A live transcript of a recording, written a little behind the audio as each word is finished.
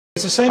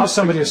It's the same as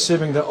somebody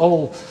assuming that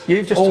all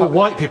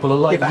white people are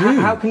like you.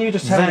 How can you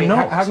just tell me?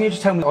 Not. How can you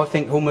just tell me? I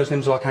think all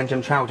Muslims are like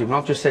Anjem Chowdhury. When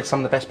I've just said some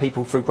of the best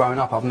people through growing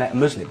up, I've met a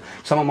Muslim.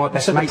 Some of my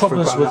best mates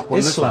through growing up were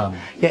Islam.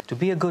 Muslim. Yeah. To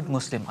be a good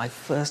Muslim, I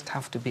first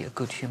have to be a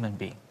good human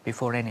being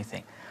before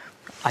anything.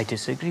 I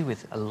disagree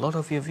with a lot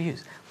of your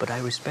views, but I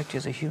respect you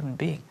as a human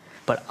being.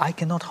 But I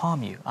cannot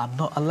harm you. I'm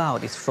not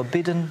allowed. It's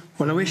forbidden.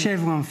 Well, I wish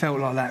everyone felt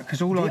like that,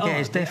 because all I get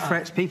is death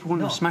threats. People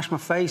want to smash my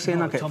face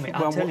in. I get Tommy,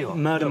 I'll tell you what,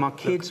 murder my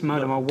kids,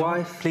 murder my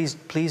wife.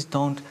 Please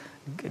don't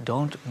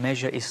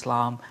measure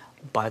Islam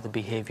by the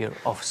behavior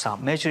of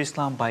some. Measure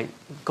Islam by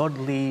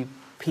godly,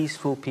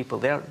 peaceful people.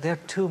 There are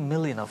 2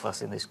 million of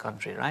us in this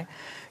country, right?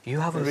 You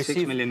haven't received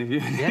 6 million of you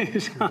in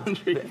this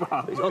country.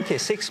 Okay,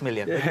 6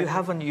 million.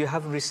 Yeah. But you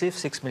haven't received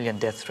 6 million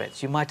death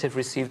threats. You might have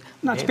received.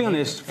 No, to be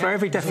honest, for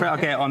every death threat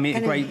I get, I meet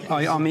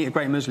a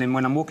great Muslim.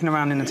 When I'm walking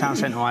around in the town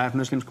centre, I have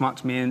Muslims come up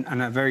to me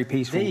and are very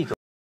peaceful. There you go.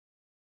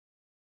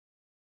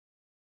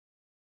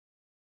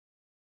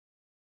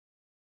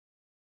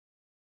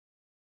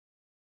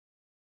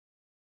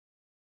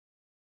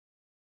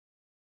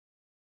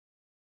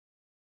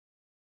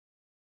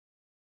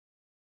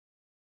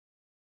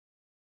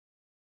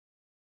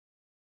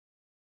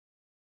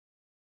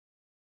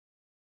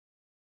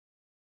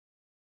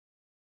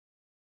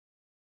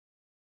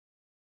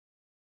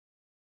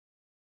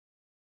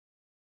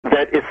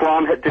 That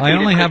Islam had defeated I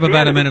only have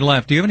about a Christianity. minute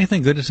left. Do you have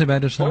anything good to say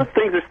about Islam? Those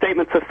things are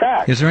statements of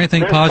fact. Is there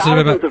anything There's positive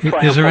about? thousands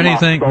of Is there triumphal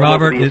anything, mosques all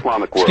over Robert? the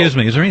Islamic world. Excuse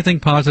me. Is there anything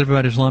positive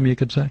about Islam you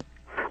could say?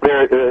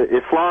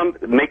 Islam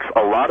makes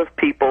a lot of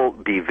people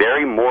be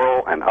very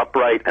moral and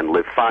upright and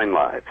live fine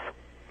lives.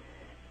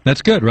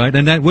 That's good, right?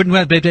 And wouldn't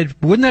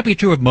that be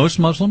true of most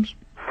Muslims?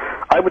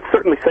 I would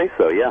certainly say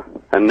so, yeah,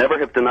 and never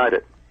have denied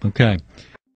it. Okay.